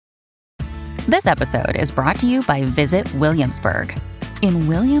This episode is brought to you by Visit Williamsburg. In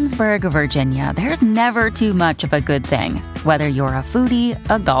Williamsburg, Virginia, there's never too much of a good thing. Whether you're a foodie,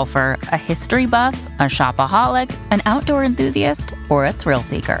 a golfer, a history buff, a shopaholic, an outdoor enthusiast, or a thrill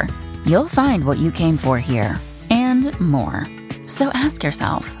seeker, you'll find what you came for here and more. So ask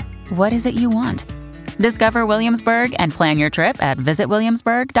yourself, what is it you want? Discover Williamsburg and plan your trip at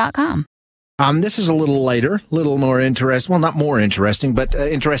visitwilliamsburg.com. This is a little lighter, a little more interesting. Well, not more interesting, but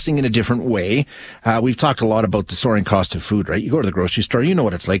interesting in a different way. We've talked a lot about the soaring cost of food, right? You go to the grocery store, you know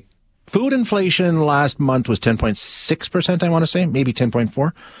what it's like. Food inflation last month was 10.6%, I want to say, maybe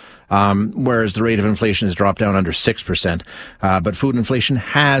 10.4%. Whereas the rate of inflation has dropped down under 6%. But food inflation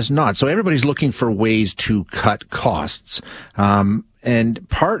has not. So everybody's looking for ways to cut costs. And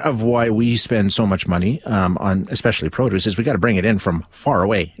part of why we spend so much money on especially produce is we got to bring it in from far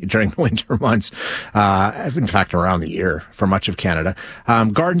away during the winter months. In fact, around the year for much of Canada.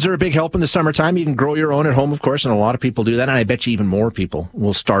 Gardens are a big help in the summertime. You can grow your own at home, of course, and a lot of people do that. And I bet you even more people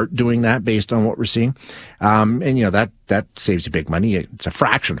will start doing that based on what we're seeing. And you know, that saves you big money. It's a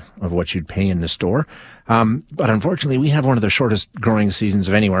fraction of what you'd pay in the store. But unfortunately, we have one of the shortest growing seasons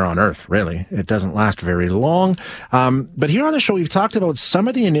of anywhere on earth, really. It doesn't last very long. But here on the show, we've talked about some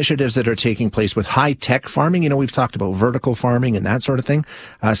of the initiatives that are taking place with high-tech farming. You know, we've talked about vertical farming and that sort of thing.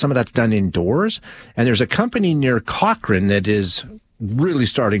 Some of that's done indoors. And there's a company near Cochrane that is really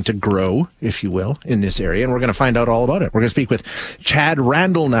starting to grow, if you will, in this area. And we're going to find out all about it. We're going to speak with Chad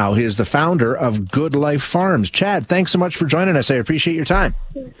Randall now. He is the founder of Good Life Farms. Chad, thanks so much for joining us. I appreciate your time.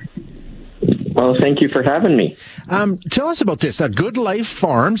 Well, thank you for having me. Tell us about this, Good Life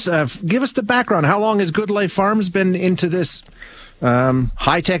Farms. Give us the background. How long has Good Life Farms been into this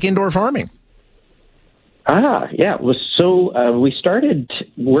high-tech indoor farming? Yeah. So we started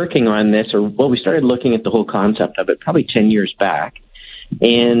working on this, we started looking at the whole concept of it probably 10 years back.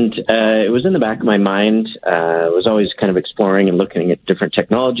 And it was in the back of my mind. I was always kind of exploring and looking at different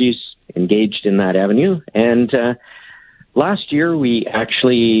technologies, engaged in that avenue. And last year, we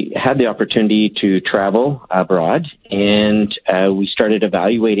actually had the opportunity to travel abroad, and we started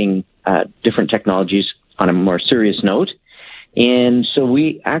evaluating different technologies on a more serious note. And so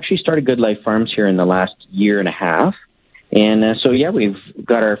we actually started Good Life Farms here in the last year and a half. And we've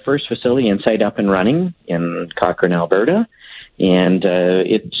got our first facility and site up and running in Cochrane, Alberta. And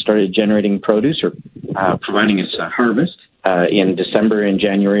it started generating produce or providing us a harvest in December and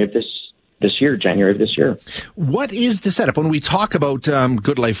January of this year. What is the setup? When we talk about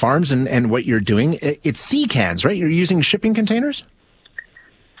Good Life Farms and what you're doing, it's sea cans, right? You're using shipping containers?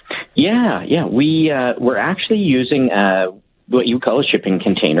 Yeah. We're actually using what you call a shipping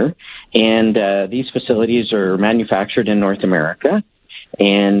container. And these facilities are manufactured in North America.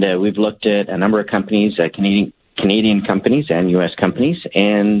 And we've looked at a number of companies, Canadian companies and U.S. companies.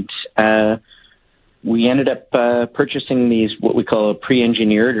 And we ended up purchasing these, what we call a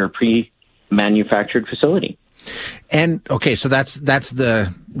pre-engineered or manufactured facility. And okay, so that's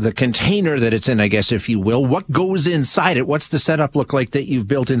the container that it's in, I guess, if you will. What goes inside it? What's the setup look like that you've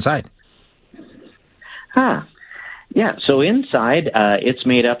built inside? Yeah, so inside it's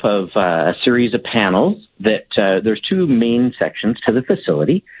made up of a series of panels that there's two main sections to the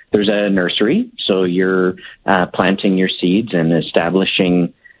facility. There's a nursery, so you're planting your seeds and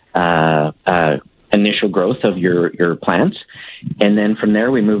establishing initial growth of your plants. And then from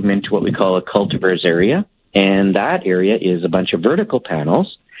there, we move them into what we call a cultivars area. And that area is a bunch of vertical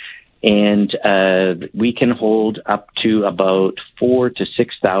panels. And we can hold up to about 4,000 to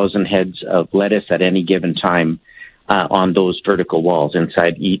 6,000 heads of lettuce at any given time on those vertical walls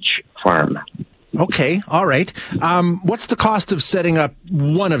inside each farm. Okay. All right. What's the cost of setting up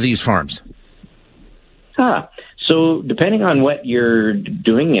one of these farms? So depending on what you're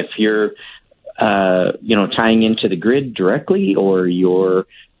doing, if you're tying into the grid directly, or you're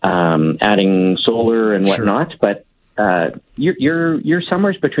adding solar and whatnot. Sure. But you're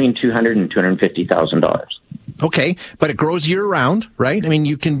somewhere between $200,000 and $250,000. Okay, but it grows year round, right? I mean,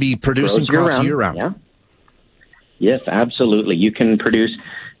 you can be producing crops year round. Yeah. Yes, absolutely. You can produce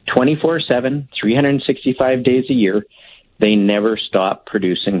 24/7, 365 days a year. They never stop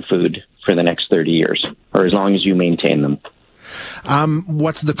producing food for the next 30 years, or as long as you maintain them.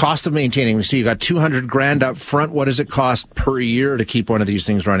 What's the cost of maintaining? So you got $200,000 up front. What does it cost per year to keep one of these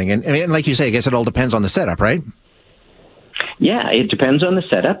things running? And like you say, I guess it all depends on the setup, right? Yeah, it depends on the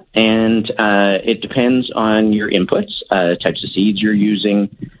setup, and it depends on your inputs, types of seeds you're using,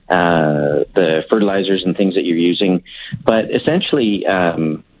 the fertilizers and things that you're using. But essentially,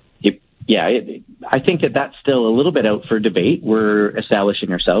 I think that's still a little bit out for debate. We're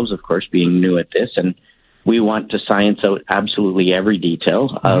establishing ourselves, of course, being new at this, and we want to science out absolutely every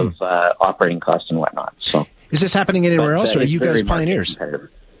detail of operating costs and whatnot. So, is this happening anywhere else, or are you guys pioneers?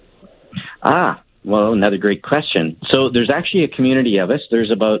 Well, another great question. So there's actually a community of us. There's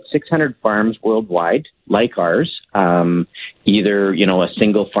about 600 farms worldwide like ours, either, a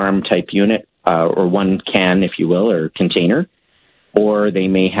single farm type unit or one can, if you will, or container, or they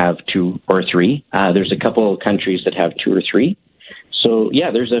may have 2 or 3. There's a couple of countries that have 2 or 3. So,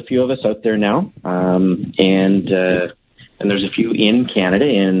 yeah, there's a few of us out there now, and there's a few in Canada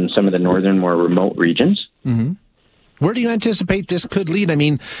in some of the northern, more remote regions. Mm-hmm. Where do you anticipate this could lead? I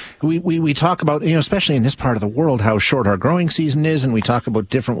mean, we talk about, especially in this part of the world, how short our growing season is, and we talk about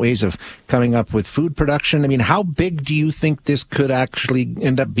different ways of coming up with food production. I mean, how big do you think this could actually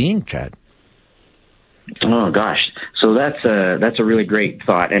end up being, Chad? Oh, gosh. So that's a really great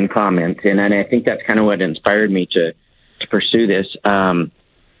thought and comment, and I think that's kind of what inspired me to pursue this.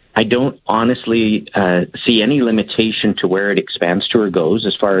 I don't honestly see any limitation to where it expands to or goes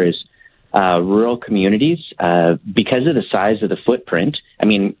as far as rural communities, because of the size of the footprint. I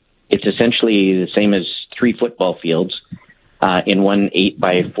mean, it's essentially the same as 3 football fields in one 8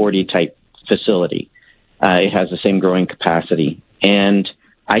 by 40 type facility. It has the same growing capacity. And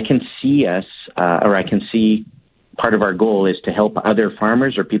I can see I can see part of our goal is to help other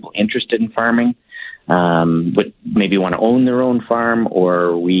farmers or people interested in farming, would maybe want to own their own farm,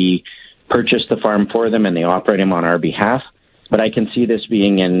 or we purchase the farm for them and they operate them on our behalf. But I can see this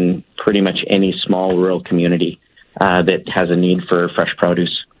being in pretty much any small rural community that has a need for fresh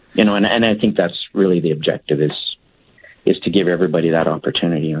produce. And I think that's really the objective is to give everybody that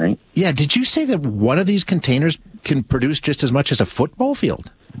opportunity, right? Yeah. Did you say that one of these containers can produce just as much as a football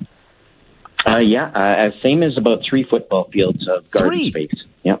field? Same as about 3 football fields of garden space.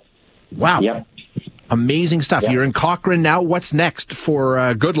 Yep. Wow. Yep. Amazing stuff. Yep. You're in Cochrane now. What's next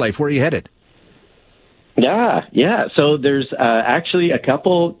for Good Life? Where are you headed? Yeah. So there's actually a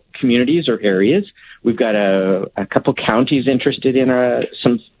couple communities or areas. We've got a couple counties interested in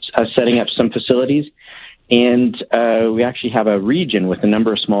setting up some facilities, and we actually have a region with a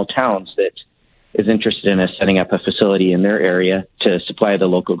number of small towns that is interested in us setting up a facility in their area to supply the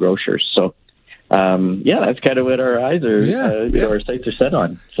local grocers. So, that's kind of what our eyes are, our sights are set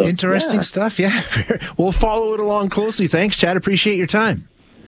on. So, interesting stuff. Yeah, we'll follow it along closely. Thanks, Chad. Appreciate your time.